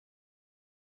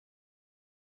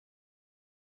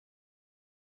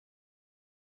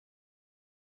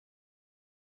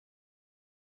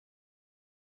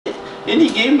Any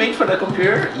game made for the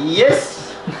computer?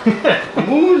 Yes!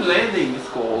 Moon Landing is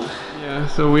called. Yeah,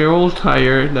 so we're all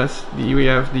tired. We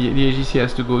have the AGC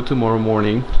has to go tomorrow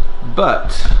morning,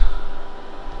 but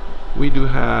we do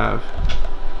have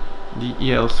the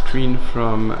EL screen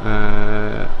from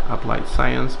Applied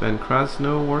Science Ben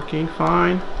Krasno working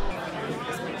fine.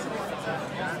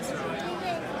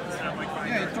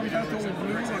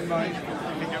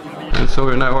 And so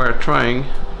we're trying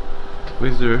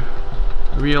with the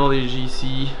real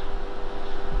AGC,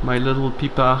 my little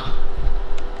PIPA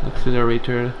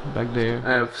accelerator back there.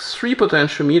 I have 3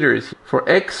 potentiometers for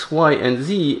X, Y and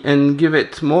Z and give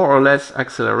it more or less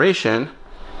acceleration.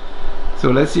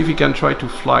 So let's see if we can try to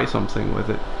fly something with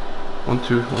it. Want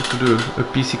to do a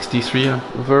P63,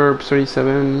 verb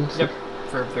 37. Yep,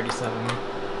 verb 37.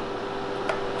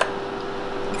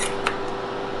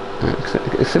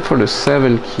 Except for the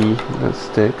 7 key that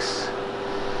sticks.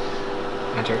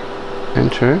 Enter.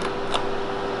 Enter.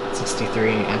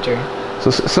 63, enter. So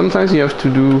sometimes you have to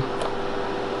do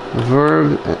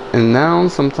verb and noun,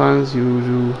 sometimes you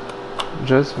do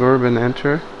just verb and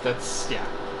enter. That's, yeah.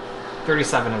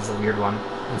 37 is a weird one.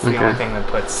 It's the only thing that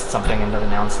puts something into the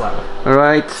noun slot.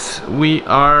 Alright, we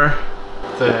are...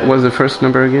 What's the first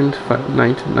number again?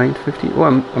 9:50?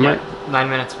 Well, 9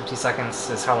 minutes 50 seconds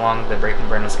is how long the break and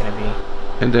burn is going to be.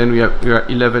 And then we are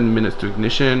 11 minutes to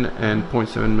ignition and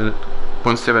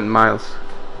 0.7 miles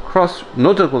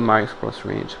nautical miles cross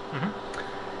range.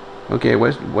 Okay,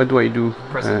 what do I do?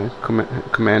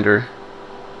 Commander.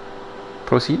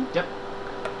 Proceed? Yep.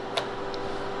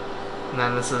 And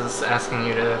then this is asking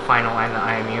you to final line the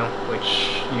IMU,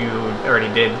 which you already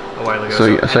did a while ago. So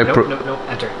nope,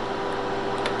 enter.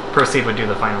 Proceed would do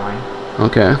the final line.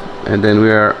 Okay, and then we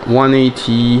are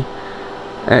 180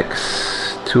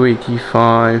 X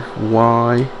 285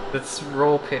 Y. That's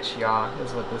roll pitch yaw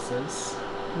is what this is.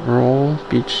 Roll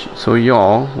pitch, so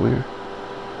yaw.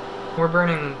 We're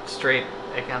burning straight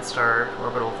against our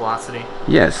orbital velocity.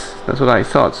 Yes, that's what I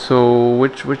thought. So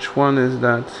which one is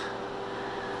that?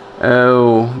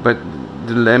 Oh, but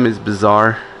the lem is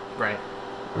bizarre. Right.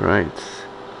 Right.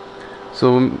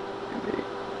 So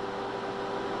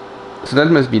that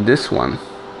must be this one.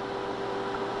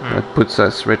 That puts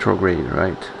us retrograde,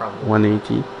 right? Probably.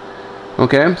 180.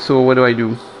 Okay, so what do I do?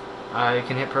 You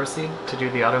can hit proceed to do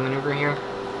the auto maneuver here.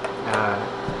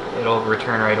 It'll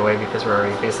return right away because we're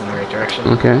already facing the right direction.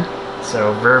 Okay.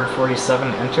 So verb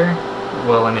 47 enter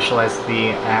will initialize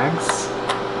the AGS.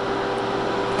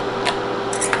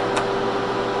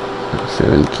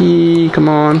 7 key, come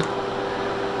on.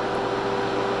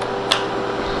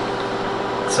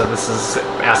 So this is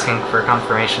asking for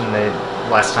confirmation that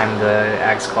last time the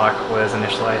AGS clock was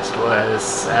initialized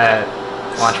was at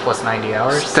launch plus 90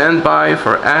 hours. Stand by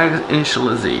for AGS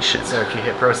initialization. So if you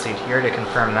hit proceed here to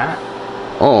confirm that.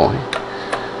 Oh.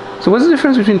 So what's the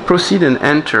difference between proceed and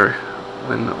enter?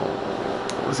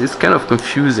 It's kind of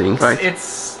confusing, right?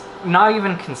 It's not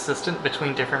even consistent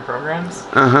between different programs.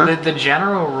 The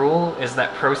general rule is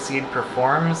that proceed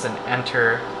performs and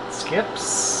enter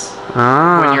skips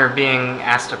when you're being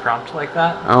asked to prompt like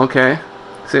that. Okay.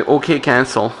 Say okay,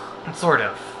 cancel. Sort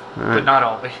of, but not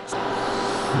always.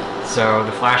 So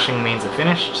the flashing means it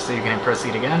finished, so you can hit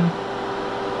proceed again.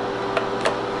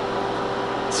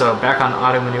 So back on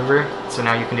auto maneuver, so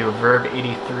now you can do a verb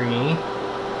 83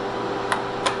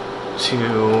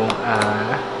 to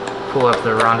pull up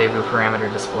the rendezvous parameter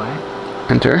display.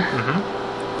 Enter.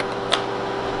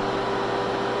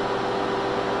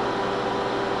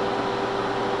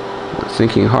 It's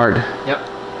thinking hard. Yep.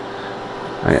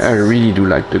 I really do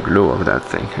like the glow of that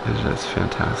thing. It's just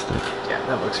fantastic. Yeah,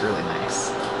 that looks really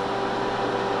nice.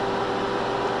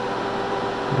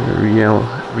 Real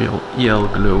EL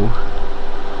glow.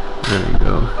 There we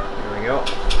go. There we go.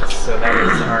 So that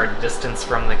is our distance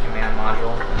from the command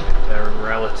module, the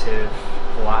relative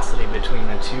velocity between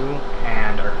the two,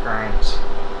 and our current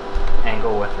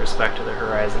angle with respect to the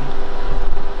horizon.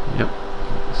 Yep.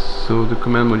 So the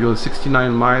command module is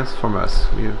 69 miles from us.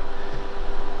 We have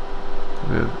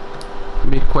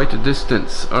made quite a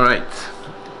distance. Alright.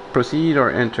 Proceed or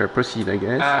enter? Proceed, I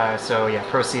guess. So yeah,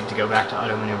 proceed to go back to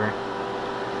auto maneuver.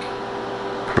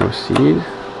 Proceed.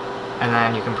 And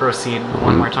then you can proceed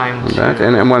one more time to... that,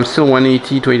 and I'm still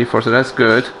 180 to 84, so that's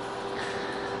good.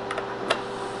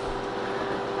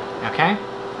 Okay.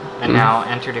 And now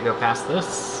enter to go past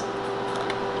this.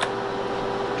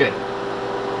 Good.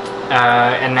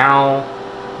 And now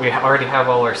we already have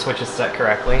all our switches set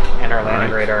correctly and our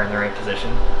landing radar in the right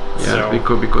position. Yeah,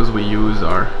 so because we use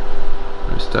our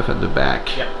stuff at the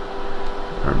back. Yep.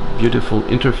 Our beautiful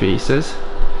interfaces.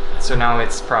 So now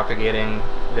it's propagating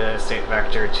the state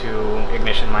vector to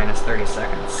ignition minus 30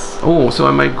 seconds. Oh, so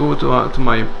I might go to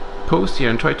my post here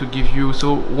and try to give you.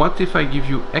 So what if I give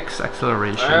you X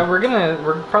acceleration?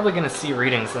 We're probably gonna see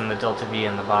readings in the delta V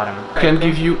in the bottom. I can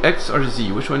give you X or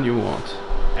Z. Which one do you want?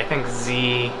 I think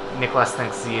Z. Nicholas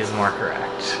thinks Z is more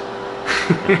correct.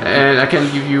 And I can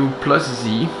give you plus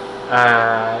Z.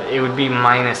 It would be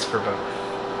minus for both.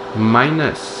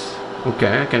 Minus.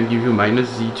 Okay, I can give you minus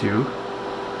Z too.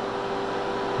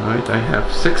 Alright, I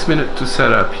have 6 minutes to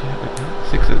set up.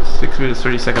 6 minutes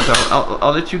 30 seconds.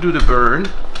 I'll let you do the burn.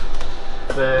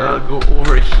 I'll go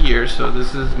over here. So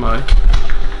this is my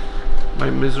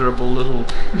miserable little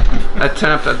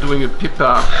attempt at doing a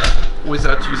PIPA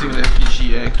without using the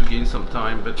FPGA to gain some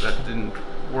time, but that didn't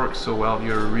work so well.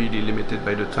 You're really limited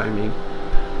by the timing.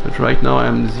 But right now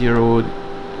I'm zeroed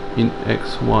in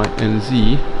X, Y, and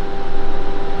Z.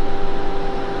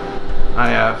 I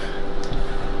have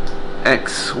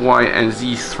X, Y, and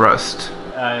Z thrust.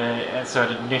 So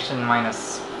at ignition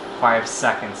minus 5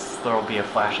 seconds, there will be a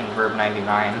flashing verb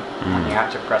 99, and you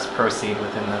have to press proceed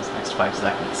within those next 5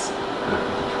 seconds.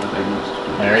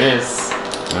 There it is.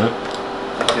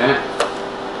 Okay.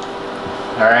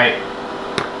 Alright.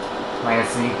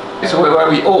 Minus Z. So where are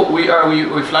we? Oh, we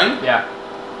flying? Yeah.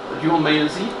 Dual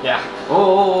minus Z? Yeah.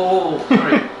 Oh,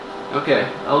 sorry. Okay,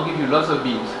 I'll give you lots of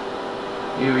beams.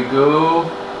 Here we go.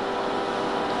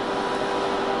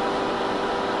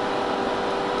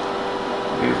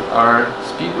 Is our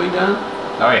speed going down?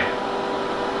 Oh yeah.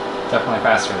 Definitely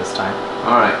faster this time.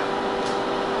 Alright.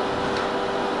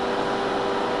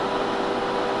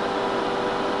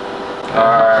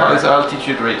 How is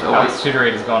altitude rate? Oh, altitude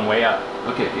rate is going way up.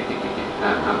 Okay.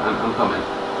 I'm coming.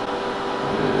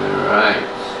 Alright.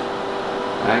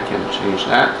 I can change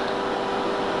that.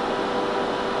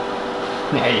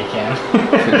 Yeah, you can.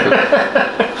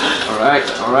 Alright.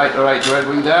 We're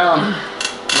going down.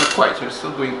 Not quite, we're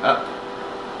still going up.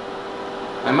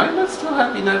 I might not still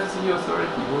have enough Z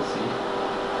authority, we'll see.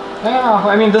 Yeah,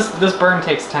 I mean, this burn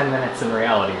takes 10 minutes in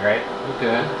reality, right?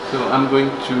 Okay, so I'm going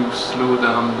to slow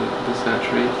down the descent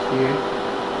rate here.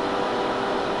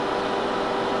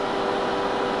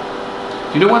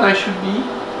 Do you know what I should be?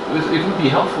 It would be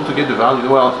helpful to get the value.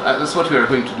 Well, that's what we are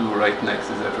going to do right next,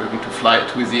 is that we're going to fly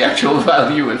it with the actual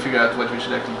value and figure out what we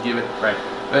should actually give it. Right.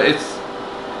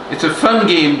 It's a fun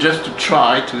game just to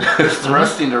try to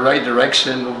thrust in the right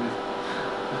direction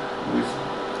with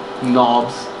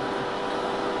knobs.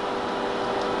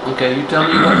 Okay, you tell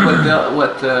me tell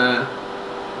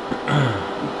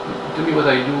me what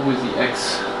I do with the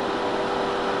X.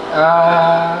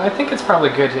 I think it's probably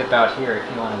good about here if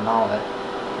you want to null it.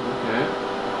 Okay.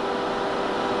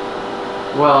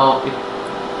 Well,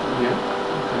 yeah.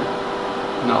 Okay.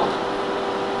 Null.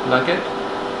 Like it?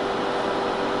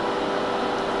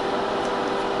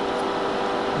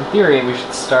 In theory, we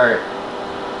should start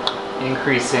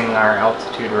increasing our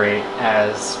altitude rate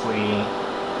as we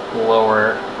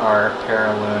lower our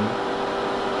paraloon.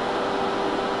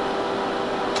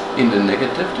 In the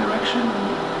negative direction?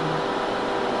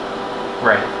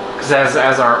 Right. Because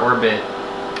as our orbit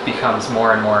becomes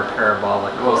more and more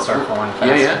parabolic, we'll start falling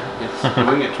faster. Yeah, it's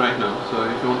doing it right now. So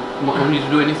if you want me to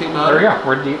do anything about it? There we go.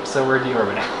 We're deep, so we're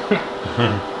deorbiting.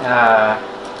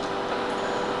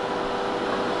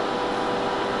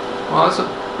 Well,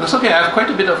 that's okay. I have quite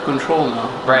a bit of control now.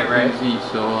 Right. Z,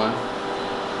 so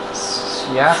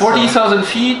yeah. 40,000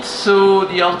 feet. So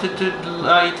the altitude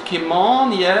light came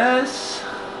on. Yes.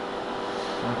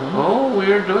 Oh,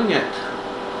 we're doing it.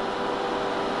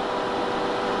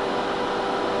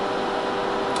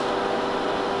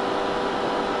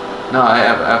 No, I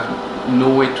have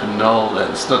no way to null.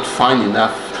 It's not fine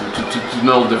enough to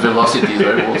null the velocity.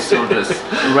 So I will still just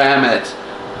ram it.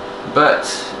 But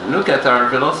look at our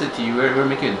velocity. We're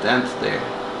making a dent there.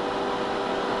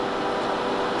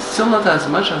 Still not as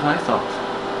much as I thought.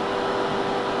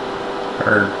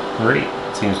 Our rate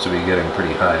seems to be getting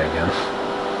pretty high again.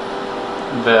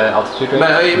 The altitude rate?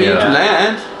 But I mean, to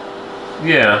land.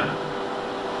 Yeah.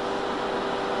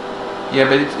 Yeah,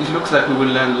 but it looks like we will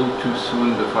land a little too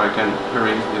soon before I can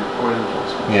erase the horizontal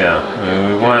speed. Yeah, I mean,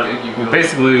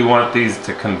 we want these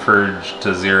to converge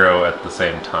to 0 at the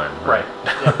same time. Right.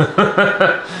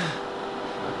 Yeah.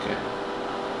 Okay.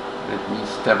 Let me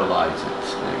stabilize it.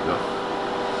 There you go.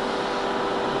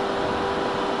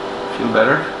 Feel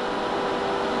better?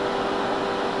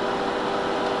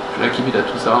 Should I keep it at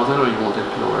 2000 or you want it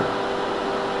lower?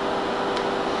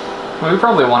 Well, we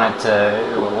probably want it to...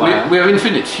 We have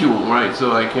infinite fuel, right?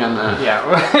 So I can...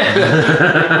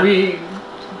 Yeah. We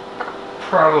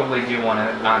probably do want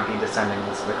to not be descending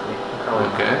this quickly.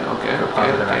 Okay.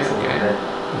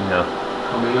 Yeah.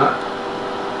 Coming up.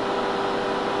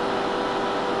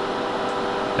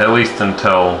 At least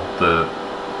until the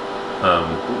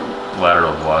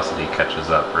lateral velocity catches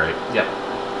up, right? Yep.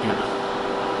 Yeah.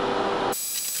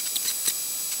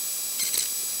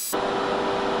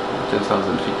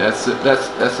 10,000 feet. That's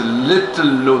a little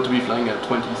low to be flying at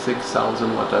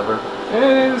 26,000 whatever.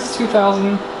 It's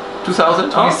 2,000. 2,000?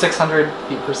 2,600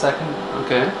 feet per second.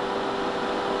 Okay.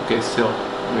 Okay, still.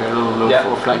 We're a little low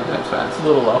for flying that fast. It's a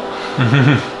little low.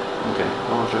 Okay,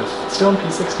 I'll just... Still in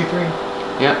P63.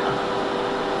 Yeah.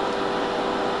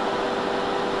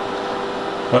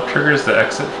 What triggers the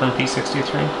exit from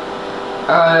P63?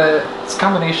 It's a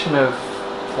combination of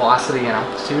velocity and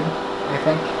altitude, I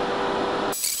think.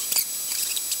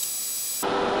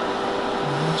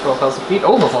 12,000 feet.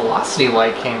 Oh, the velocity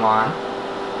light came on.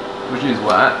 Which is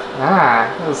what?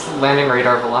 It was landing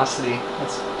radar velocity.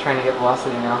 It's trying to get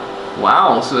velocity now.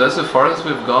 Wow, so that's the farthest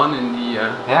we've gone in the...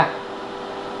 Yeah.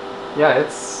 Yeah,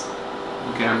 it's...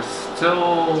 Okay, I'm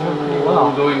still doing pretty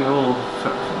well. Going a little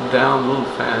down, a little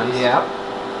fast. Yep.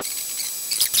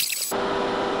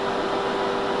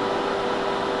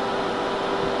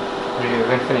 We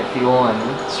have infinite fuel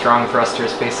and strong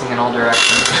thrusters facing in all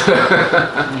directions.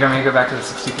 You want me to go back to the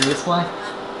 63 display?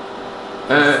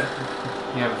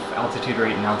 You have altitude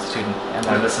rate and altitude, and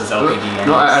then this is LPD.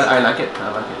 No, I like it.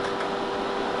 I like it.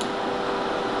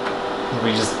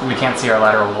 We can't see our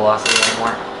lateral velocity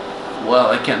anymore.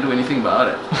 Well, I can't do anything about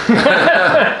it.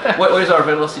 What is our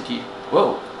velocity?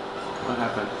 Whoa! What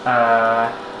happened?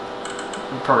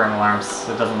 Program alarms.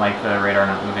 So it doesn't like the radar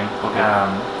not moving. Okay.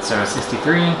 So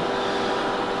 63.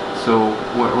 So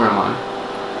where am I?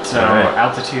 So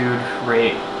altitude,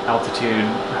 rate, altitude,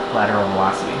 lateral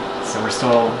velocity. So we're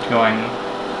still going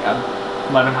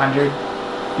 1,100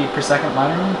 feet per second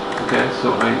laterally. Okay,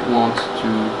 so I want to...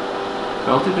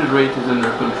 Altitude rate is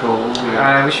under control.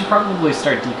 We should probably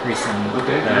start decreasing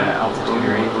the altitude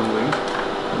rate.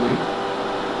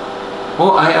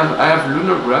 Oh, I have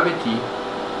lunar gravity.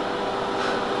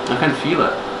 I can feel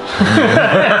it.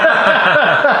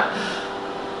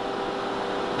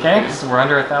 Okay, so we're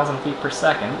under 1,000 feet per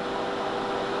second.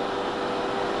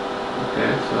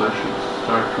 Okay, so I should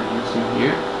start reducing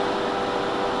here.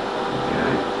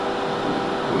 Okay,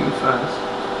 going fast,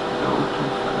 down too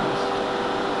fast.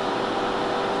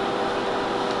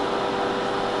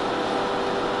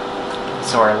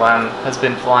 So our LEM has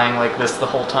been flying like this the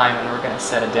whole time, and we're going to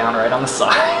set it down right on the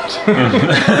side.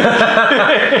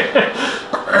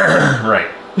 Right.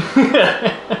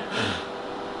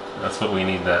 That's what we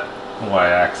need that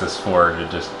y-axis for, to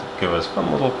just give us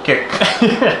one little kick. We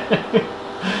need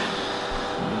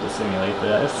to simulate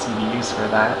the CDUs for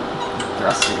that.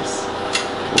 Thrusters.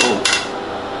 Whoa.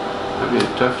 Having a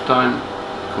tough time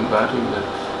combating that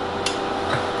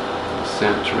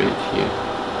descent rate here.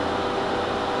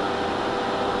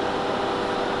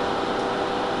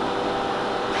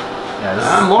 Yeah,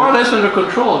 I'm more or less under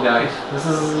control, guys. This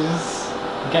is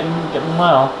getting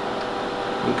low.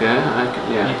 Okay,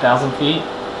 yeah. 8,000 feet.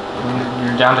 Okay.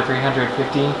 You're down to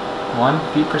 351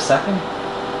 feet per second.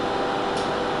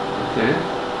 Okay.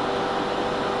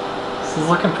 This is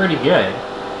looking pretty good.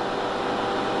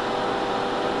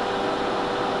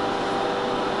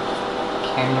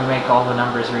 Can you make all the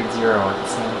numbers read 0 at the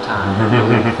same time?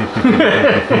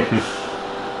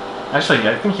 Actually,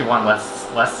 I think you want less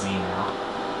Z now.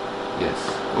 Yes.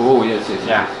 Oh, yes.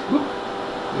 Yeah. Whoop.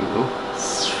 There you go.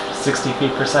 60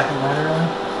 feet per second laterally.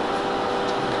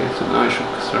 Okay, so now I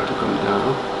should start to come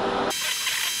down.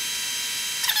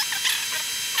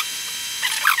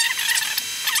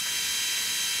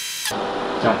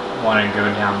 Don't want to go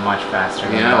down much faster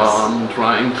than this. Well, I'm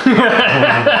trying.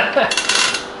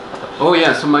 Oh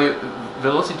yeah, so my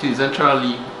velocity is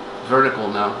entirely vertical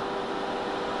now.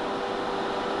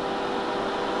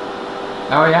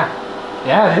 Oh yeah.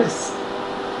 Yeah, it is.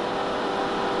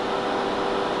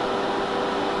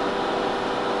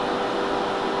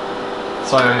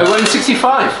 So we're in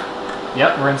 65.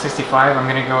 Yep, we're in 65. I'm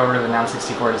gonna go over to the now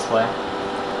 64 display.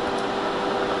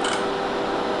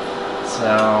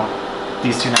 So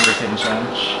these two numbers didn't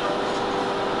change.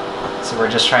 So we're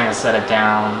just trying to set it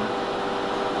down.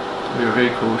 We're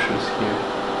very cautious here.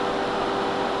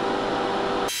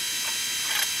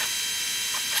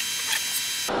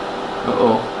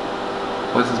 Uh-oh.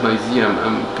 What is my Z?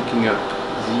 I'm picking up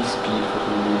Z speed for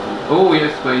some reason. Oh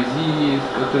yes, my Z is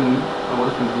gotten away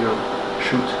from 0.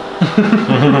 Shoot.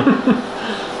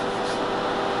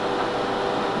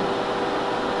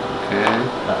 Okay.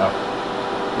 Uh-oh.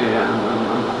 Yeah,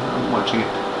 I'm watching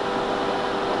it.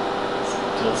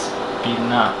 Still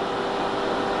speeding up.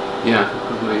 Yeah,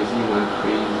 because my Z went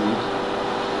crazy.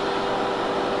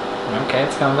 Okay,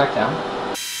 it's coming back down.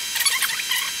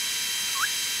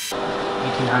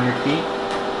 1,800 feet.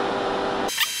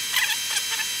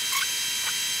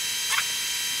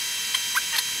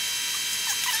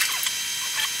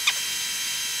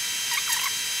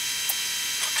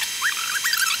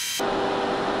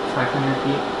 500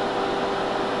 feet.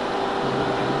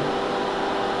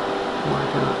 Why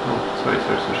cannot? Oh, sorry, I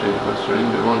was turning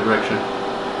the wrong direction.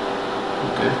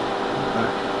 Okay,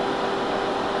 back.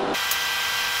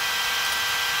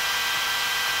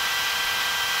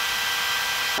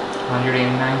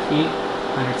 189 feet,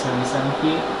 177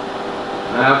 feet.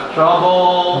 I have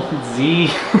trouble. Z.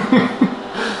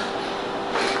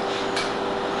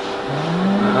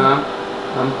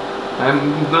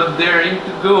 I'm not daring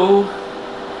to go.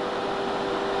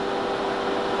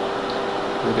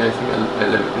 Okay, I think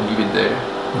I'll leave it there.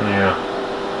 Yeah.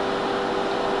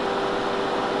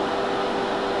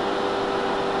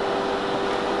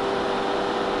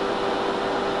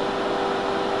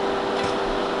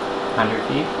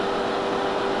 Feet.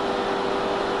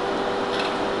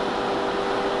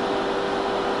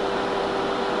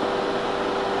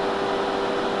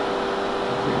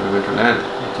 We're going to land.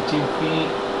 52 feet,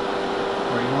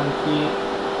 41 feet,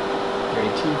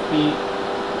 32 feet,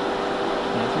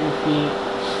 23 feet.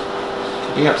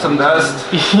 Picking up some dust.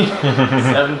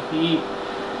 7 feet.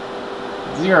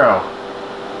 0.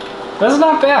 That's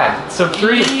not bad. So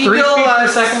 3 feet per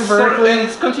second vertically. And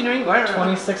it's continuing.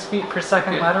 26 feet per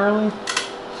second laterally.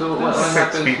 So what 6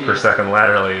 happens feet here? per second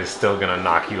laterally is still gonna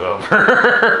knock you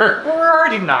over. We're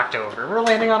already knocked over. We're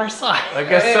landing on our side. I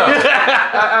guess so.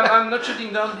 I'm not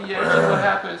shutting down the engine. What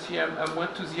happens here? I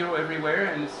went to 0 everywhere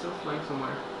and it's still flying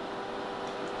somewhere.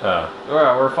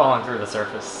 We're falling through the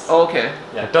surface. Oh, okay.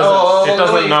 Yeah. It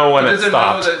doesn't know when it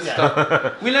stopped.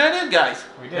 Yeah. We landed, guys.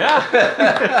 We did. Yeah.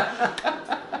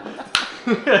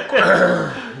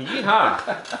 Yeehaw.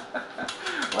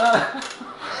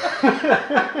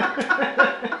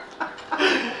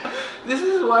 This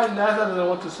is why NASA doesn't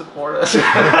want to support us.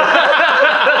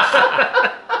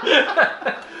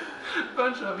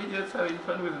 Bunch of idiots having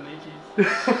fun with an AGC.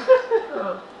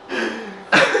 Oh.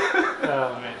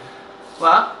 Oh man.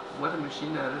 Well, what a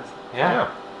machine that is. Yeah.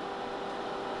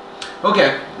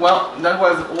 Okay, well, that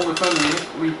was all the fun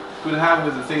we could have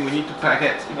with the thing. We need to pack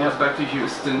it. It goes back to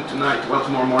Houston tonight, well,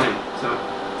 tomorrow morning. So,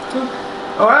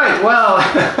 alright, well,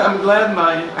 I'm glad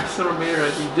my accelerometer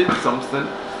actually did something.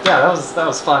 Yeah, that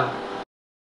was fun.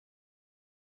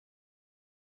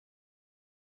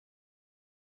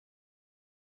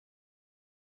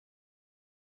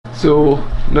 So,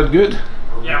 not good?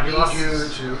 Yeah, we we need lost,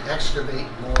 you to excavate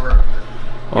more.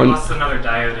 we lost another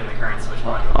diode in the current switch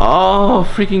module. Oh,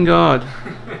 freaking God.